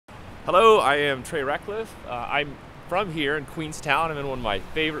Hello, I am Trey Ratcliff. I'm from here in Queenstown. I'm in one of my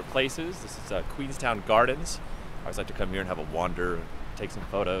favorite places. This is Queenstown Gardens. I always like to come here and have a wander and take some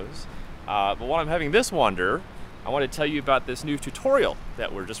photos. But while I'm having this wander, I want to tell you about this new tutorial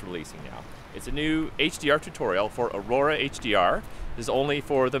that we're just releasing now. It's a new HDR tutorial for Aurora HDR. This is only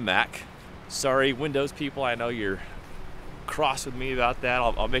for the Mac. Sorry, Windows people, I know you're cross with me about that.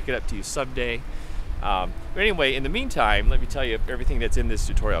 I'll make it up to you someday. But anyway, in the meantime, let me tell you everything that's in this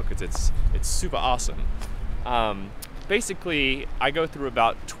tutorial because it's super awesome. Basically, I go through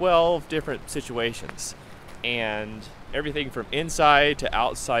about 12 different situations, and everything from inside to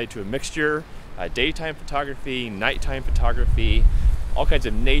outside to a mixture, daytime photography, nighttime photography, all kinds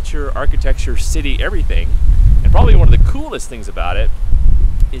of nature, architecture, city, everything. And probably one of the coolest things about it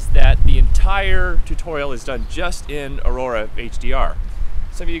is that the entire tutorial is done just in Aurora HDR.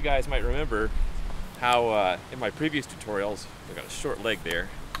 Some of you guys might remember how in my previous tutorials, I got a short leg there,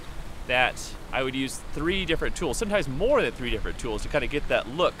 that I would use 3 different tools, sometimes more than 3 different tools to kind of get that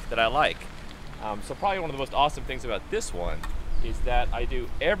look that I like. So probably one of the most awesome things about this one is that I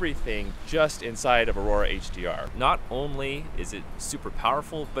do everything just inside of Aurora HDR. Not only is it super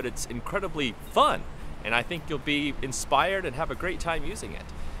powerful, but it's incredibly fun. And I think you'll be inspired and have a great time using it.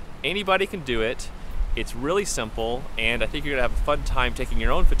 Anybody can do it. It's really simple, and I think you're gonna have a fun time taking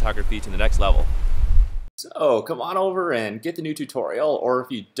your own photography to the next level. So come on over and get the new tutorial, or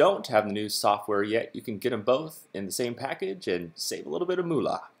if you don't have the new software yet, you can get them both in the same package and save a little bit of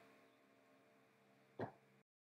moolah.